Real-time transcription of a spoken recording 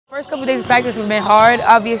First couple of days of practice have been hard.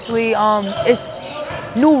 Obviously, it's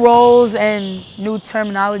new roles and new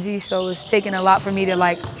terminology, so it's taken a lot for me to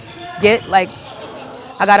get. I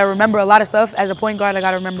gotta remember a lot of stuff as a point guard. I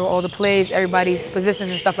gotta remember all the plays, everybody's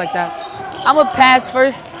positions and stuff like that. I'm a pass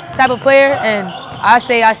first type of player, and I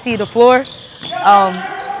say I see the floor.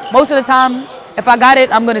 Most of the time, if I got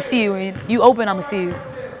it, I'm gonna see you. And you open, I'm gonna see you.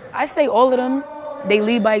 I say all of them, they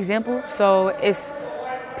lead by example, so it's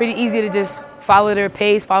pretty easy to just follow their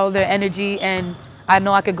pace, follow their energy, and I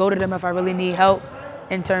know I could go to them if I really need help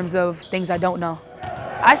in terms of things I don't know.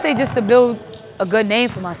 I say just to build a good name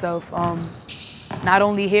for myself, not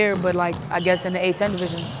only here, but I guess in the A-10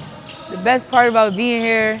 division. The best part about being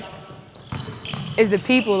here is the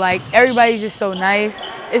people. Everybody's just so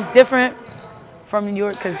nice. It's different from New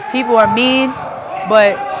York because people are mean,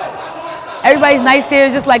 but everybody's nice here.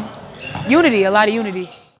 It's just unity, a lot of unity.